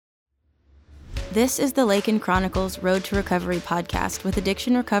This is the Lakin Chronicles Road to Recovery podcast with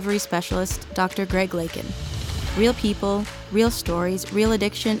addiction recovery specialist Dr. Greg Lakin. Real people, real stories, real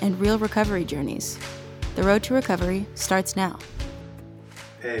addiction, and real recovery journeys. The road to recovery starts now.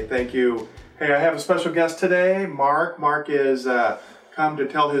 Hey, thank you. Hey, I have a special guest today, Mark. Mark is come to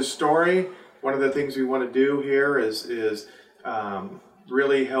tell his story. One of the things we want to do here is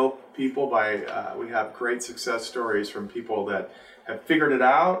really help people by, we have great success stories from people that have figured it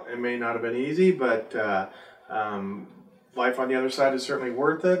out. It may not have been easy, but life on the other side is certainly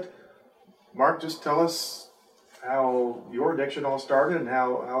worth it. Mark, just tell us how your addiction all started and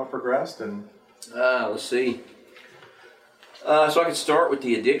how it progressed. And let's see. So I could start with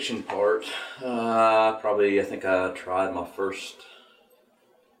the addiction part. I think I tried my first,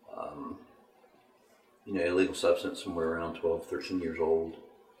 illegal substance somewhere around 12, 13 years old.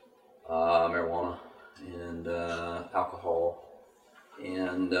 Marijuana and alcohol.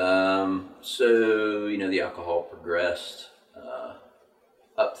 And so the alcohol progressed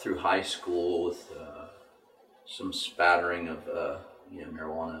up through high school with some spattering of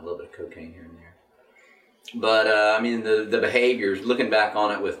marijuana, a little bit of cocaine here and there. But the behaviors, looking back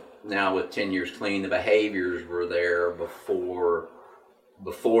on it with 10 years clean, the behaviors were there before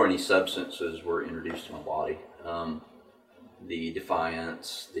any substances were introduced to my body. The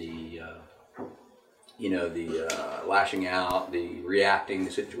defiance, the lashing out, the reacting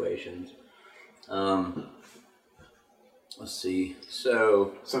to situations. Let's see.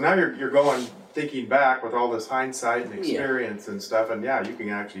 So now you're thinking back with all this hindsight and experience and stuff, and you can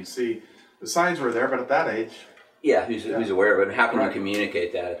actually see the signs were there, but at that age. Yeah, who's aware of it? How can you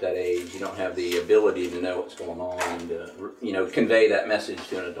communicate that at that age? You don't have the ability to know what's going on and convey that message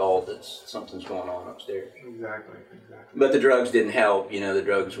to an adult that something's going on upstairs. Exactly. But the drugs didn't help. The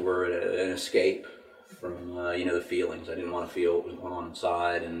drugs were an escape from the feelings. I didn't want to feel what was going on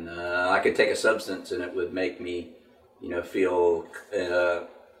inside, and I could take a substance and it would make me feel a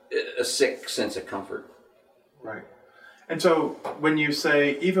sick sense of comfort. Right. And so when you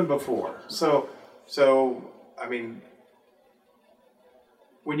say even before,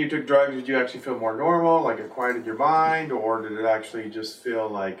 when you took drugs, did you actually feel more normal, like it quieted your mind, or did it actually just feel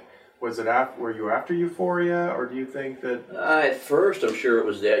like, were you after euphoria, or do you think that? At first, I'm sure it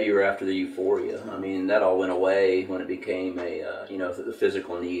was that you were after the euphoria. That all went away when it became the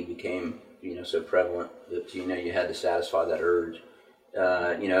physical need became, so prevalent that, you had to satisfy that urge.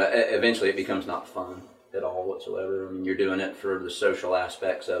 Eventually it becomes not fun at all whatsoever. You're doing it for the social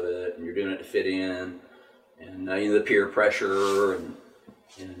aspects of it, and you're doing it to fit in, and the peer pressure,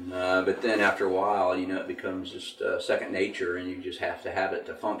 but then after a while, it becomes just second nature, and you just have to have it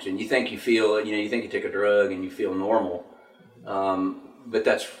to function. You think you take a drug and you feel normal, but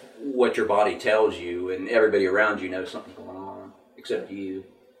that's what your body tells you, and everybody around you knows something's going on, except you.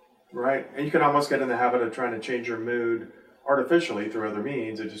 Right, and you can almost get in the habit of trying to change your mood artificially through other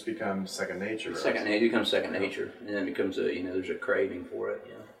means. It just becomes second nature. It becomes second nature, and then it becomes there's a craving for it.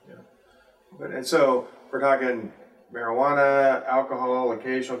 But and so we're talking marijuana, alcohol,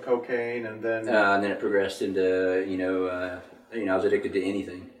 occasional cocaine, and then it progressed into I was addicted to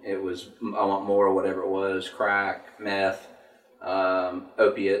anything. It was I want more, whatever it was: crack, meth,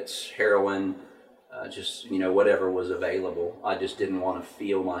 opiates, heroin. Just whatever was available. I just didn't want to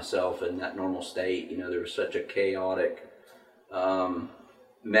feel myself in that normal state. There was such a chaotic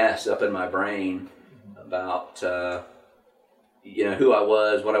mess up in my brain about who I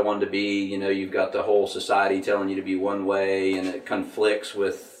was, what I wanted to be. You've got the whole society telling you to be one way, and it conflicts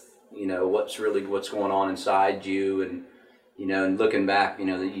with what's going on inside you. And and looking back,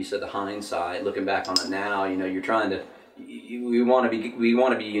 you said the hindsight. Looking back on it now, you're trying to. We want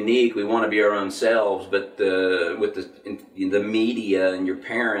to be unique. We want to be our own selves, but with the media and your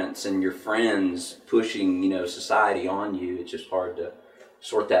parents and your friends pushing society on you, it's just hard to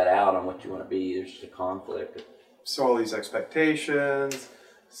sort that out on what you want to be. There's just a conflict. So all these expectations,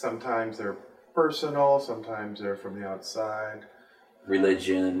 sometimes they're personal, sometimes they're from the outside.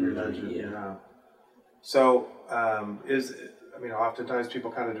 Religion, yeah. So oftentimes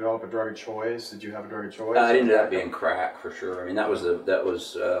people kind of develop a drug of choice. Did you have a drug of choice? It ended up being crack for sure. That was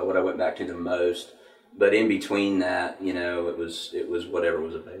what I went back to the most. But in between that, it was whatever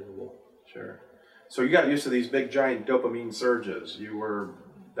was available. Sure. So you got used to these big giant dopamine surges.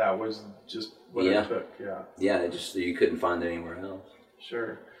 That was just what it took. Yeah. Yeah. You couldn't find it anywhere else.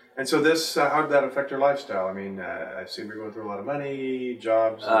 Sure. And so this, how did that affect your lifestyle? I assume you're going through a lot of money,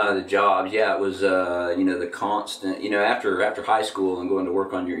 jobs. The jobs, it was, the constant, after high school and going to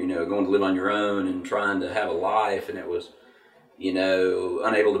work on going to live on your own and trying to have a life, and it was,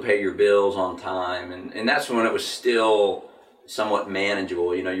 unable to pay your bills on time. And that's when it was still somewhat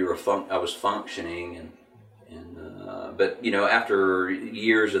manageable. You know, I was functioning, but you know, after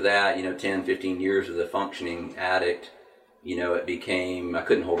years of that, you know, 10, 15 years of the functioning addict, you know, it became, I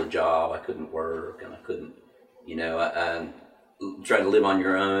couldn't hold a job, I couldn't work, and I couldn't, you know, I trying to live on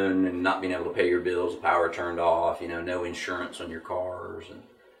your own and not being able to pay your bills, the power turned off, you know, no insurance on your cars, and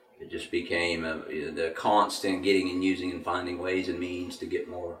it just became the constant getting and using and finding ways and means to get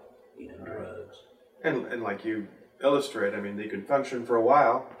more, you know, drugs. And like you illustrate, I mean, they can function for a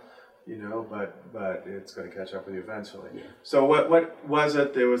while, you know, but it's going to catch up with you eventually. Yeah. So what was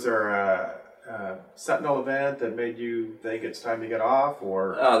it? Was there a sentinel event that made you think it's time to get off,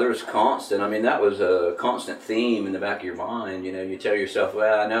 or? There was constant. I mean, that was a constant theme in the back of your mind. You know, you tell yourself,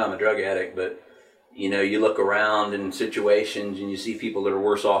 well, I know I'm a drug addict, but you know, you look around in situations and you see people that are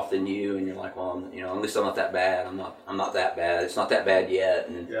worse off than you, and you're like, well, you know, at least I'm not that bad. I'm not that bad. It's not that bad yet.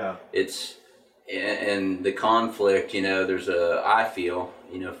 And yeah. And the conflict, you know, I feel,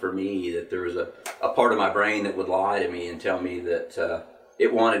 you know, for me, that there was a part of my brain that would lie to me and tell me that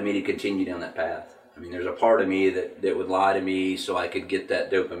it wanted me to continue down that path. I mean, there's a part of me that would lie to me so I could get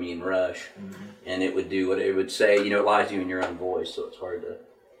that dopamine rush, and it would do what it would say. You know, it lies to you in your own voice, so it's hard to...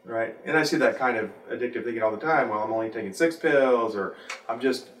 Right, and I see that kind of addictive thinking all the time. Well, I'm only taking 6 pills, or I'm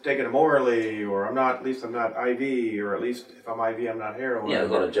just taking them orally, or at least I'm not IV, or at least if I'm IV, I'm not heroin. Yeah, there's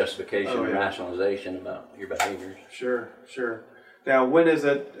a lot of justification and rationalization about your behaviors. Sure. Now, when is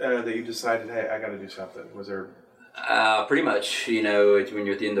it that you decided, hey, I got to do something? Was there... Pretty much, you know, it's when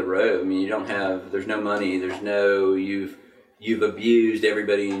you're at the end of the road. I mean, there's no money, you've abused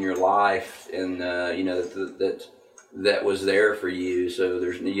everybody in your life, and, you know, that was there for you. So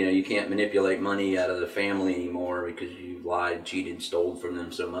you can't manipulate money out of the family anymore because you lied, cheated, stole from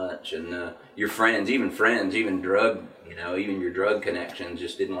them so much. And your friends, even drug, you know, even your drug connections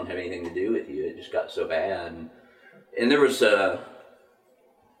just didn't want to have anything to do with you. It just got so bad. And there was, I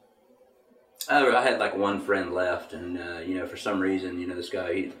had like one friend left, and you know, for some reason, you know, this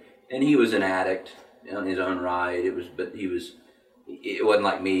guy, he was an addict on his own right. It wasn't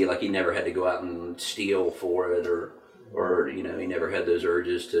like me. Like, he never had to go out and steal for it, or you know, he never had those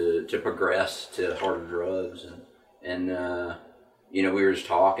urges to progress to harder drugs. And you know, we were just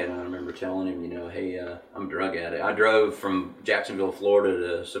talking, and I remember telling him, you know, hey, I'm a drug addict. I drove from Jacksonville, Florida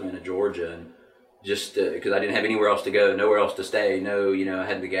to Savannah, Georgia, and just because I didn't have anywhere else to go, nowhere else to stay. No, you know, I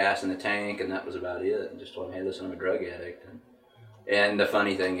had the gas in the tank, and that was about it. And just told him, hey, listen, I'm a drug addict. And the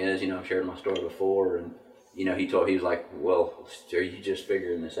funny thing is, you know, I've shared my story before, and you know, he was like, well, are you just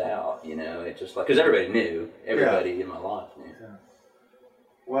figuring this out? You know, it's just like, because everybody knew. Everybody in my life knew. Yeah.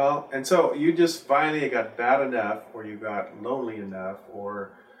 Well, and so you just finally got bad enough, or you got lonely enough,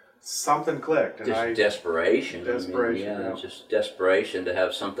 or something clicked. And just desperation. Desperation. I mean, just desperation to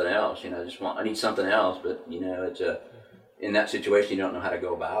have something else. You know, I need something else, but, you know, it's in that situation, you don't know how to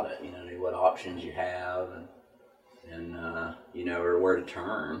go about it. You know, what options you have, and you know, or where to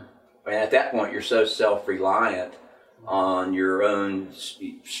turn. And at that point, you're so self-reliant on your own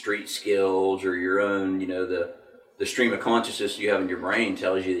street skills, or your own, you know, the stream of consciousness you have in your brain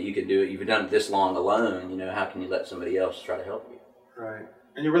tells you that you can do it. You've done it this long alone. You know, how can you let somebody else try to help you? Right.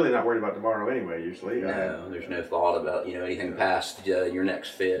 And you're really not worried about tomorrow anyway, usually. No, there's no thought about, you know, anything past your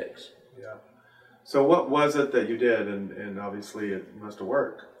next fix. Yeah. So what was it that you did? And obviously it must have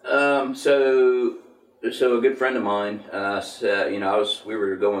worked. So a good friend of mine said, you know, we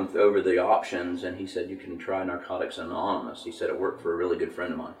were going over the options, and he said, you can try Narcotics Anonymous. He said it worked for a really good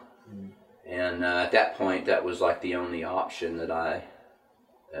friend of mine. And at that point, that was like the only option that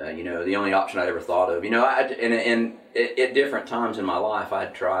the only option I'd ever thought of. You know, and at different times in my life,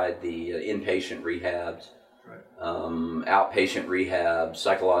 I'd tried the inpatient rehabs, outpatient rehabs,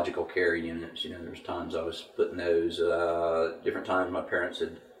 psychological care units. You know, there's times I was putting those. Different times my parents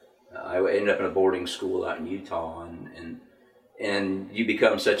had. I ended up in a boarding school out in Utah, and you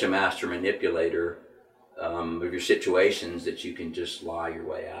become such a master manipulator of your situations that you can just lie your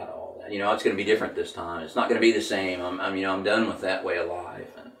way out of all that. You know, it's going to be different this time. It's not going to be the same. I'm done with that way of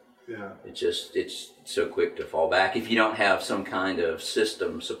life, and it's so quick to fall back if you don't have some kind of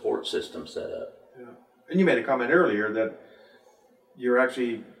support system set up. Yeah, and you made a comment earlier that you're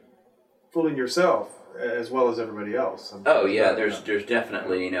actually fooling yourself as well as everybody else. Oh yeah, there's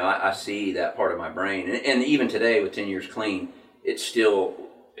definitely, you know, I see that part of my brain, and even today with 10 years clean, it's still,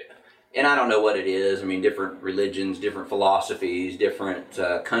 and I don't know what it is. I mean, different religions, different philosophies, different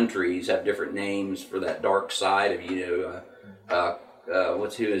countries have different names for that dark side of you.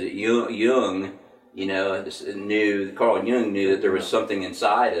 Jung, you know, Carl Jung knew that there was something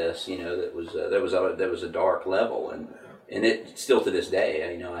inside us, you know, that was a dark level, and it still to this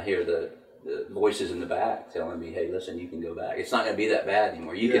day, you know, I hear the voices in the back telling me, hey, listen, you can go back. It's not going to be that bad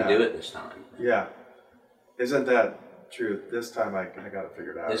anymore. You can do it this time. Yeah. Isn't that true? This time I got it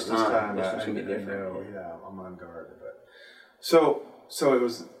figured out. This time I going to be different. know, I'm on guard. But so it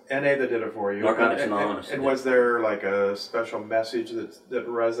was NA that did it for you. Narcotics Anonymous. And was there like a special message that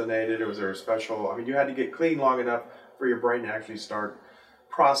resonated? Or was there a special, I mean, you had to get clean long enough for your brain to actually start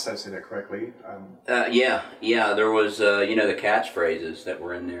processing it correctly. Yeah. There was, the catchphrases that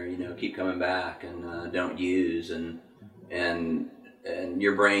were in there. Keep coming back and don't use and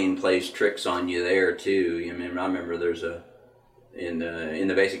your brain plays tricks on you there too. I remember there's in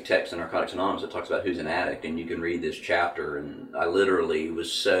the basic text in Narcotics Anonymous, it talks about who's an addict, and you can read this chapter. And I literally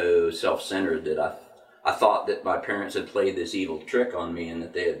was so self-centered that I thought that my parents had played this evil trick on me, and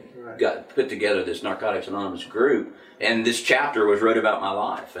that they had got put together this Narcotics Anonymous group. And this chapter was wrote about my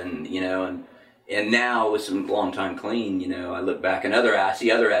life, and now with some long time clean, I look back and I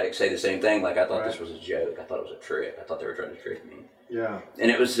see other addicts say the same thing. Like, I thought this was a joke. I thought it was a trick. I thought they were trying to trick me. Yeah. And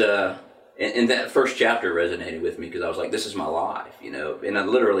it was, and that first chapter resonated with me because I was like, this is my life, And I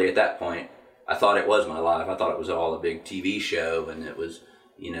literally at that point, I thought it was my life. I thought it was all a big TV show, and it was,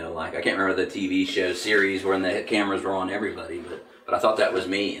 like, I can't remember the TV show series where the cameras were on everybody, but I thought that was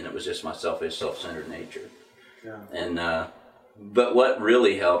me, and it was just my selfish, self-centered nature. Yeah. And, but what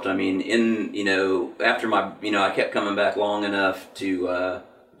really helped, after I kept coming back long enough to,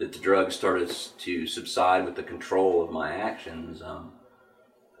 that the drugs started to subside with the control of my actions,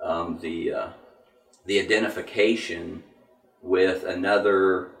 the identification with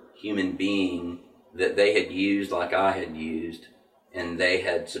another human being that they had used like I had used, and they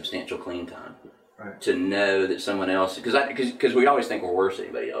had substantial clean time. Right. To know that someone else, because we always think we're worse than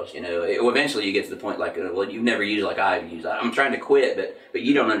anybody else, Eventually you get to the point like, well, you've never used like I've used. I'm trying to quit, but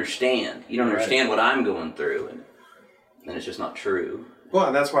you don't understand. You don't understand what I'm going through, and it's just not true. Well,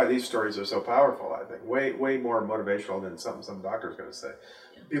 and that's why these stories are so powerful, I think. Way more motivational than something some doctor's going to say.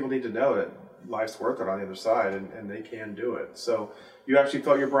 People need to know that life's worth it on the other side, and they can do it. So you actually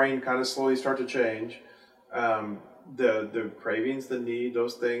felt your brain kind of slowly start to change. The cravings, the need,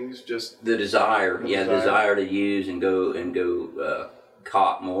 those things, just the desire, desire to use and go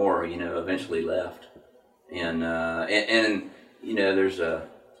cop more, eventually left, and there's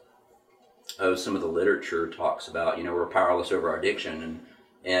some of the literature talks about, we're powerless over our addiction,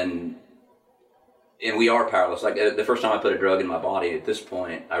 and we are powerless. Like the first time I put a drug in my body, at this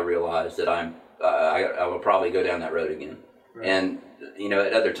point, I realized that I will probably go down that road again. Right. And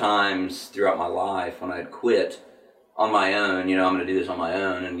at other times throughout my life when I'd quit on my own, I'm going to do this on my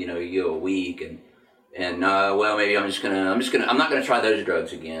own, and you go a week, and maybe I'm not going to try those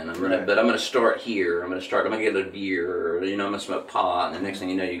drugs again. But I'm going to start here. I'm going to get a beer, or, I'm going to smoke pot, and the next thing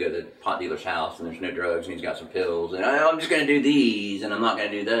you know, you go to the pot dealer's house, and there's no drugs, and he's got some pills, and I'm just going to do these, and I'm not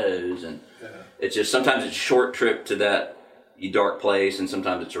going to do those, and it's just, sometimes it's a short trip to that dark place, and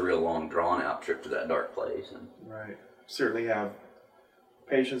sometimes it's a real long, drawn-out trip to that dark place. Right. Certainly have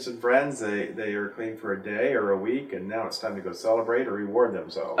patients and friends, they are clean for a day or a week, and now it's time to go celebrate or reward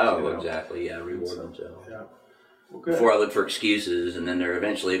themselves. Exactly, reward themselves. Yeah. Well, good. Before I looked for excuses, and then there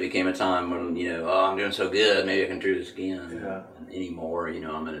eventually became a time when, I'm doing so good, maybe I can do this again. Yeah. And anymore,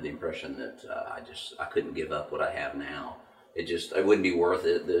 I'm under the impression that I couldn't give up what I have now. It wouldn't be worth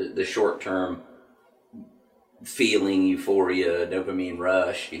it. The short-term feeling, euphoria, dopamine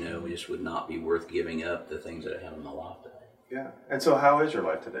rush, just would not be worth giving up the things that I have in my life today. Yeah. And so how is your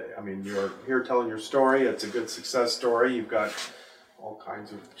life today? I mean, you're here telling your story. It's a good success story. You've got all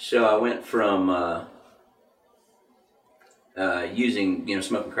kinds of... So I went from using,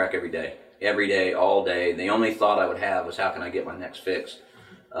 smoking crack every day, all day. The only thought I would have was, how can I get my next fix?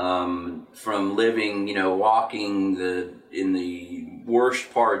 From living, walking in the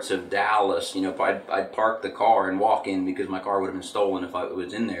worst parts of Dallas, I'd park the car and walk in because my car would have been stolen if I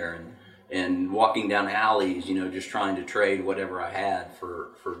was in there, and walking down alleys, just trying to trade whatever I had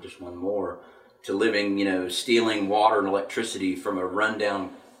for just one more, to living, stealing water and electricity from a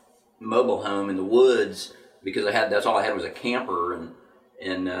rundown mobile home in the woods because that's all I had was a camper,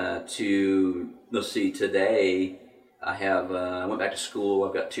 and to, let's see, today I went back to school.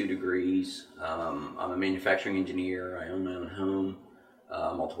 I've got 2 degrees. I'm a manufacturing engineer. I own my own home,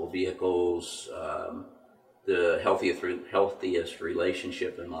 multiple vehicles, the healthiest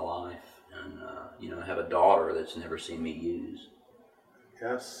relationship in my life. And, I have a daughter that's never seen me use.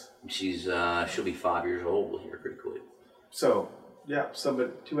 Yes. She'll be 5 years old here pretty quick. So, yeah,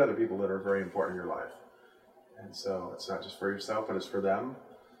 but 2 other people that are very important in your life. And so it's not just for yourself, but it's for them.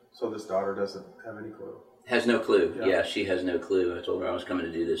 So this daughter doesn't have any clue. Has no clue. Yeah, she has no clue. I told her I was coming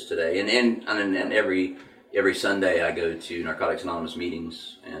to do this today. And every every Sunday I go to Narcotics Anonymous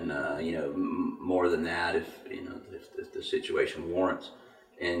meetings, and more than that if the situation warrants.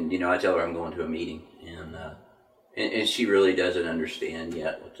 And I tell her I'm going to a meeting, and she really doesn't understand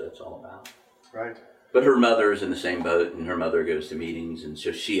yet what that's all about. Right. But her mother's in the same boat, and her mother goes to meetings, and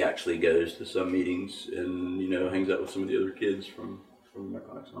so she actually goes to some meetings and hangs out with some of the other kids from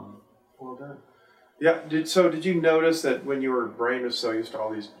Narcotics Anonymous. Well done. Yeah. Did you notice that when your brain was so used to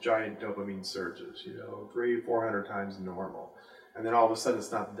all these giant dopamine surges, 300-400 times normal, and then all of a sudden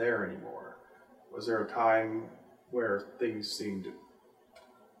it's not there anymore? Was there a time where things seemed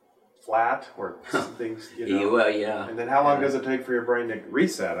flat, or things, Well, yeah. And then how long does it take for your brain to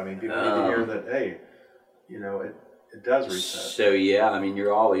reset? I mean, people need to hear that, hey, it does reset. So, yeah, I mean,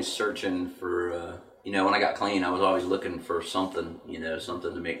 you're always searching for, when I got clean, I was always looking for something,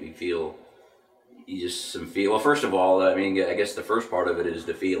 something to make me feel, well, first of all, I mean, I guess the first part of it is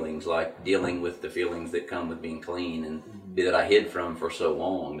the feelings, like dealing with the feelings that come with being clean and that I hid from for so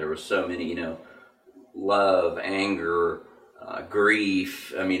long. There were so many, love, anger,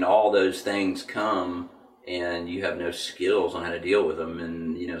 grief. I mean, all those things come, and you have no skills on how to deal with them,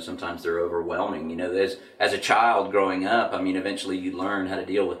 and sometimes they're overwhelming. As a child growing up, I mean, eventually you learn how to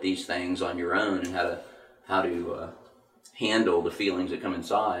deal with these things on your own and how to handle the feelings that come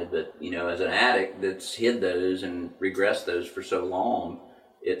inside. But as an addict that's hid those and regressed those for so long,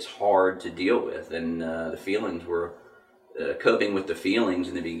 it's hard to deal with. And the feelings were coping with the feelings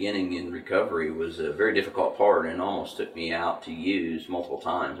in the beginning in recovery was a very difficult part, and almost took me out to use multiple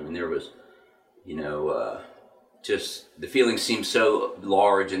times. I mean, there was just the feelings seem so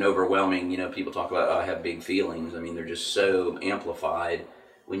large and overwhelming. People talk about, I have big feelings. I mean, they're just so amplified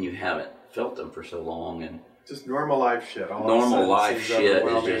when you haven't felt them for so long. And just normal life shit. Normal life shit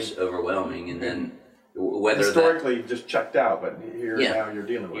is just overwhelming. And then whether historically you've just checked out, but now you're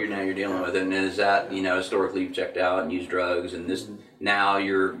dealing with it. Now you're dealing with it. And is that, historically you've checked out and used drugs, and this now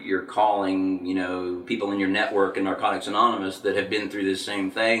you're calling, people in your network in Narcotics Anonymous that have been through this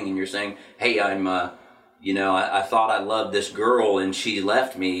same thing, and you're saying, hey, I'm I thought I loved this girl and she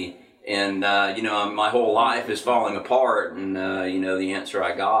left me, and my whole life is falling apart, and the answer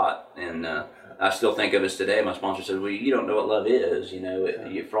I got, and I still think of us today. My sponsor said, well, you don't know what love is,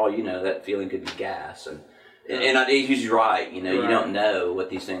 for all you know, that feeling could be gas, and he's right, you don't know what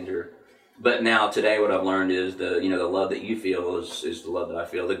these things are. But now today what I've learned is the love that you feel is the love that I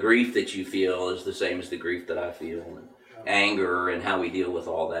feel. The grief that you feel is the same as the grief that I feel, and anger and how we deal with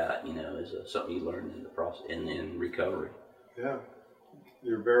all that, is something you learn in the process, in recovery. Yeah,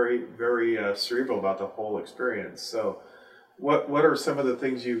 you're very, very cerebral about the whole experience. So, what are some of the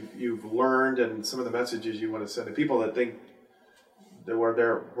things you've learned, and some of the messages you want to send to people that think that were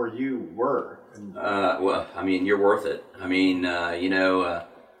there where you were? Well, I mean, you're worth it. I mean,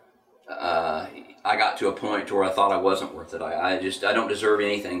 I got to a point where I thought I wasn't worth it. I don't deserve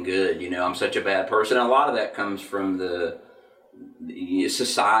anything good. I'm such a bad person. And a lot of that comes from the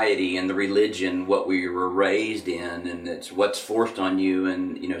society and the religion, what we were raised in, and it's what's forced on you,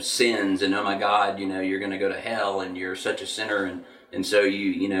 and sins, and oh my God, you're going to go to hell, and you're such a sinner, and so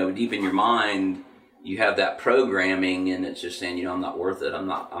you deep in your mind you have that programming, and it's just saying, I'm not worth it.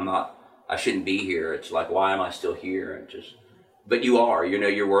 I shouldn't be here. It's like, why am I still here? And but you are,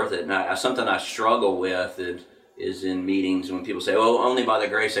 you're worth it. And something I struggle with is in meetings when people say, oh, only by the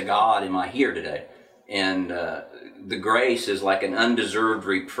grace of God am I here today. And the grace is like an undeserved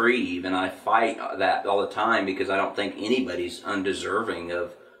reprieve, and I fight that all the time, because I don't think anybody's undeserving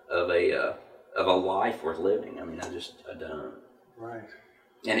of a life worth living. I mean, I don't. Right.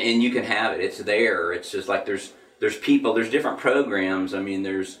 And you can have it. It's there. It's just like there's people, there's different programs. I mean,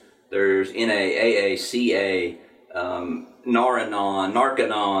 there's NA, AA, CA, Nar-Anon,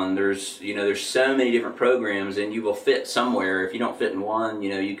 Narcanon. There's so many different programs, and you will fit somewhere. If you don't fit in one,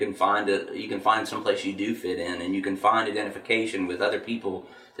 you can find it. You can find some place you do fit in, and you can find identification with other people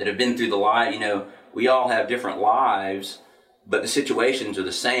that have been through the life. We all have different lives, but the situations are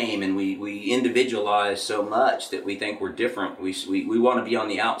the same, and we individualize so much that we think we're different. We want to be on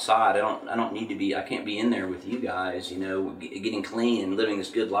the outside. I don't need to be. I can't be in there with you guys. Getting clean and living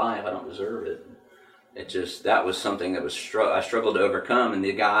this good life. I don't deserve it. That was something that I struggled to overcome. And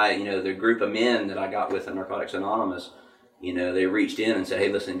the guy, the group of men that I got with in Narcotics Anonymous, they reached in and said,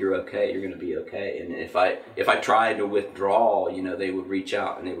 hey, listen, you're okay. You're going to be okay. And if I tried to withdraw, they would reach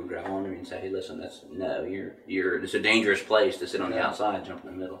out and they would grab on me and say, hey, listen, it's a dangerous place to sit on the outside and jump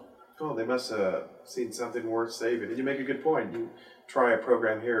in the middle. Oh, they must have seen something worth saving. And you make a good point. You try a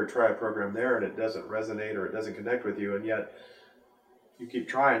program here or try a program there, and it doesn't resonate or it doesn't connect with you, and yet you keep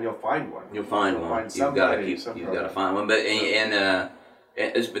trying, you'll find one. You'll find one. You've got to find one. But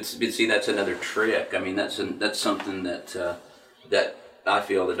But see, that's another trick. I mean, that's something that that I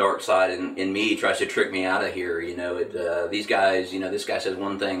feel the dark side in me tries to trick me out of here. You know, these guys, you know, this guy says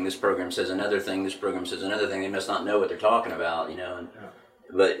one thing, this program says another thing, this program says another thing. They must not know what they're talking about, you know.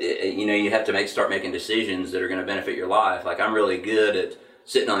 But you know, you have to start making decisions that are going to benefit your life. Like, I'm really good at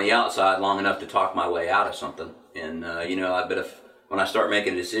sitting on the outside long enough to talk my way out of something. And you know, but if when I start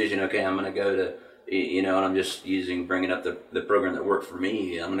making a decision, okay, I'm going to go to, you know, and I'm just bringing up the program that worked for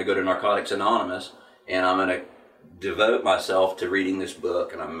me. I'm going to go to Narcotics Anonymous, and I'm going to devote myself to reading this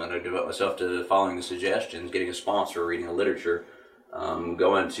book, and I'm going to devote myself to following the suggestions, getting a sponsor, reading the literature,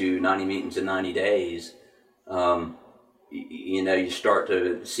 going to 90 meetings in 90 days. You know, you start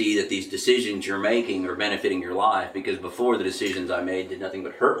to see that these decisions you're making are benefiting your life, because before, the decisions I made did nothing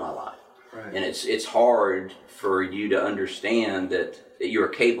but hurt my life. Right. And it's hard for you to understand that you're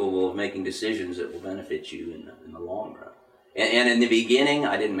capable of making decisions that will benefit you in the long run. And in the beginning,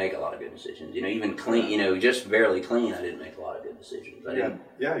 I didn't make a lot of good decisions. You know, even clean, you know, just barely clean, I didn't make a lot of good decisions.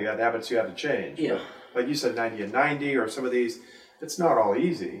 You had habits you had to change. Yeah. But like you said, 90 and 90, or some of these, it's not all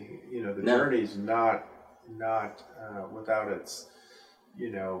easy. You know, the journey's not without its, you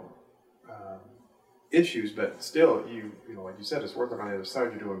know, issues, but still, you know, like you said, it's worth it on the other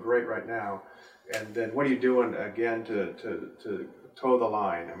side. You're doing great right now. And then what are you doing again to toe the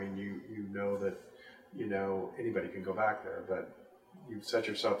line? I mean, you know that, you know, anybody can go back there, but you've set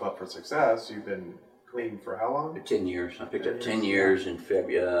yourself up for success. You've been clean for how long? 10 years. I picked up 10 years in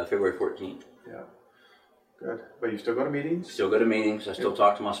February 14th. Yeah. Good. But you still go to meetings? Still go to meetings. I still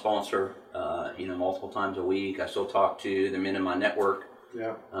talk to my sponsor, you know, multiple times a week. I still talk to the men in my network.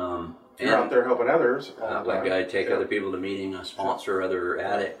 Yeah. You're out there helping others. Like, I take other people to meeting. I sponsor other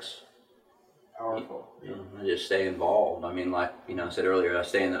addicts. Powerful. Yeah. I just stay involved. I mean, like, you know, I said earlier, I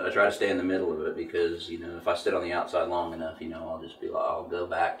try to stay in the middle of it, because, you know, if I sit on the outside long enough, you know, I'll just be like, I'll go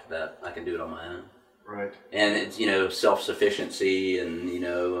back to that. I can do it on my own. Right. And it's, you know, self-sufficiency, and, you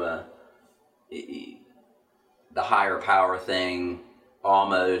know, the higher power thing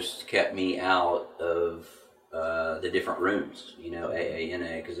almost kept me out of the different rooms, you know, AA,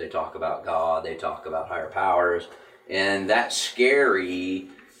 NA, because they talk about God, they talk about higher powers, and that's scary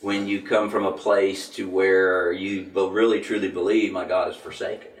when you come from a place to where you really truly believe my God has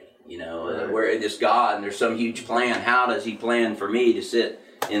forsaken me, you know, where this God, and there's some huge plan. How does he plan for me to sit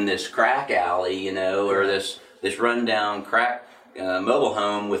in this crack alley, you know, or this rundown crack mobile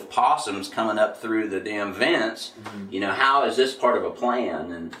home with possums coming up through the damn vents? You know, how is this part of a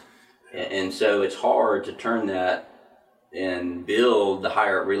plan? And so it's hard to turn that and build the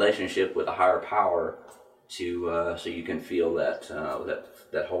higher relationship with a higher power to so you can feel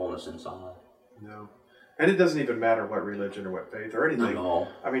that wholeness inside. No, and it doesn't even matter what religion or what faith or anything. Not at all.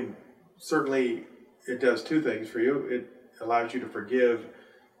 I mean, certainly it does two things for you. It allows you to forgive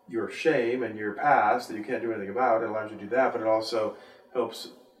your shame and your past that you can't do anything about. It allows you to do that, but it also helps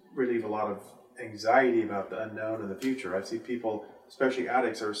relieve a lot of anxiety about the unknown and the future. I see people, especially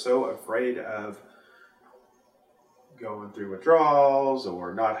addicts, are so afraid of going through withdrawals,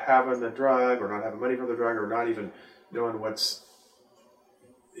 or not having the drug, or not having money for the drug, or not even knowing what's.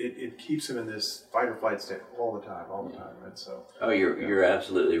 It keeps them in this fight or flight state all the time, and so. Oh, you're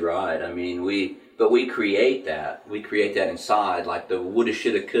absolutely right. I mean, we create that. We create that inside, like the woulda,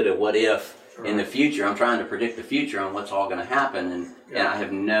 shoulda, coulda, what if. In the future, I'm trying to predict the future on what's all going to happen, and I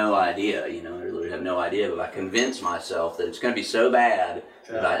have no idea. You know, I really have no idea. But I convince myself that it's going to be so bad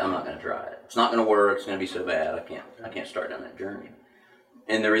that I'm not going to try it. It's not going to work. It's going to be so bad. I can't start down that journey.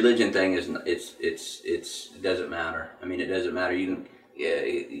 And the religion thing is, it doesn't matter. I mean, it doesn't matter. You can,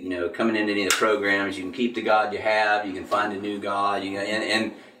 you know, coming into any of the programs, you can keep the God you have. You can find a new God. You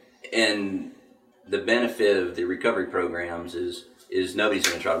can, and the benefit of the recovery programs is nobody's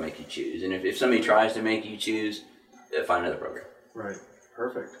going to try to make you choose. And if somebody tries to make you choose, find another program. Right.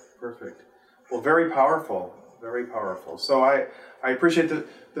 Perfect. Well, very powerful. So I appreciate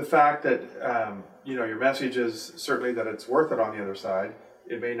the fact that, you know, your message is certainly that it's worth it on the other side.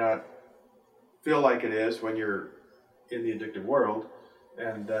 It may not feel like it is when you're in the addictive world,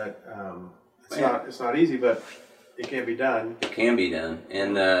 and that it's not easy, but it can be done. It can be done.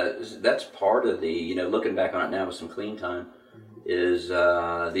 And that's part of the, you know, looking back on it now with some clean time, is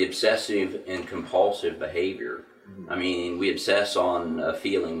the obsessive and compulsive behavior. I mean, we obsess on a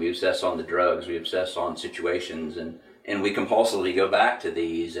feeling, we obsess on the drugs, we obsess on situations, and we compulsively go back to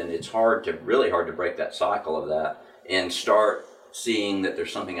these, and it's really hard to break that cycle of that and start seeing that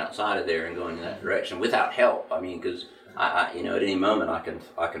there's something outside of there and going in that direction without help. I mean, because I you know, at any moment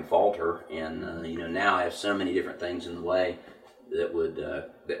I can falter, and you know, now I have so many different things in the way that would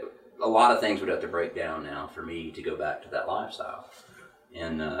that a lot of things would have to break down now for me to go back to that lifestyle.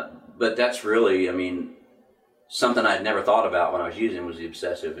 And but that's really, I mean, something I'd never thought about when I was using was the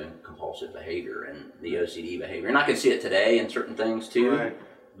obsessive and compulsive behavior and the OCD behavior. And I can see it today in certain things too, Right.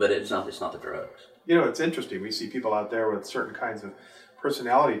 but it's not the drugs. You know, it's interesting. We see people out there with certain kinds of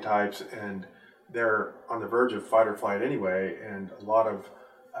personality types, and they're on the verge of fight or flight anyway. And a lot of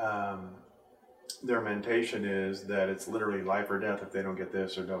their mentation is that it's literally life or death if they don't get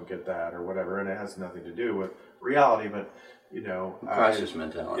this or don't get that or whatever. And it has nothing to do with reality, but you know, Crisis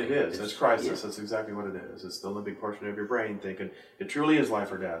mentality. It is. It's crisis. Yeah. That's exactly what it is. It's the limbic portion of your brain thinking it truly is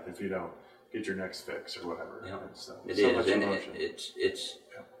life or death if you don't get your next fix or whatever. Yeah. So, It so is, much and emotion. it's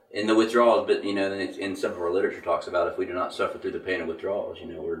in the withdrawals. But you know, then in some of our literature talks about if we do not suffer through the pain of withdrawals, you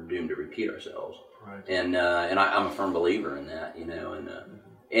know, we're doomed to repeat ourselves. Right. And I'm a firm believer in that. You know, and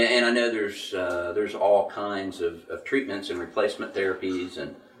I know there's all kinds of treatments and replacement therapies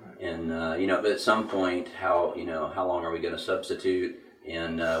and you know, but at some point, how long are we going to substitute,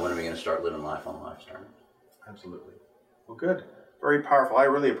 and when are we going to start living life on life's terms? Absolutely. Well, good. Very powerful. I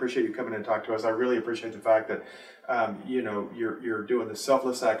really appreciate you coming in and talk to us. I really appreciate the fact that, you know, you're doing the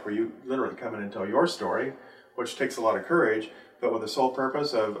selfless act where you literally come in and tell your story, which takes a lot of courage, but with the sole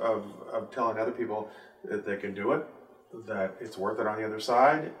purpose of telling other people that they can do it, that it's worth it on the other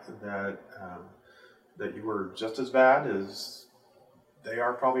side, that you were just as bad as they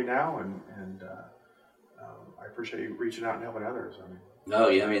are probably now, and I appreciate you reaching out and helping others. I mean, No,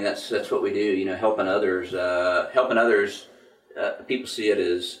 yeah, I mean that's what we do. You know, helping others. People see it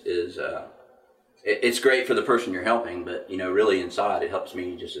as it's great for the person you're helping, but you know, really inside it helps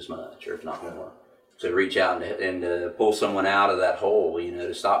me just as much, or if not more. To reach out and pull someone out of that hole. You know,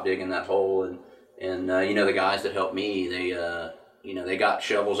 to stop digging that hole, and you know, the guys that helped me, they got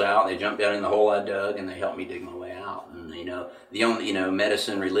shovels out, they jumped down in the hole I dug, and they helped me dig my way out. And you know, the only, you know,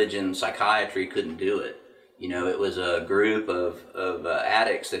 medicine, religion, psychiatry couldn't do it. You know, it was a group of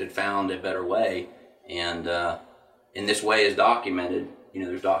addicts that had found a better way, and this way is documented. You know,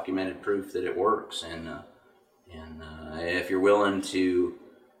 there's documented proof that it works, and if you're willing to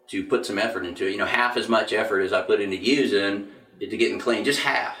put some effort into it, you know, half as much effort as I put into using to getting clean, just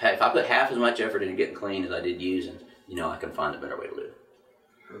half. If I put half as much effort into getting clean as I did using, you know, I can find a better way to live.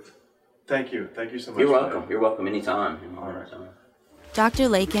 thank you so much. You're welcome. You're welcome anytime. All right. Dr.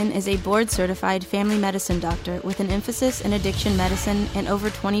 Lakin is a board-certified family medicine doctor with an emphasis in addiction medicine and over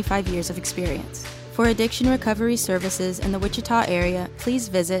 25 years of experience. For addiction recovery services in the Wichita area, please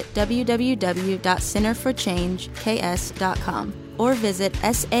visit www.centerforchangeks.com or visit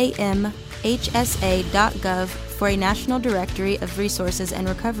samhsa.gov for a national directory of resources and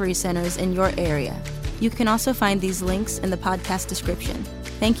recovery centers in your area. You can also find these links in the podcast description.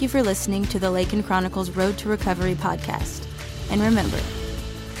 Thank you for listening to the Lakin Chronicles Road to Recovery podcast. And remember,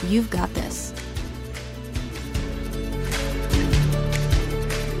 you've got this.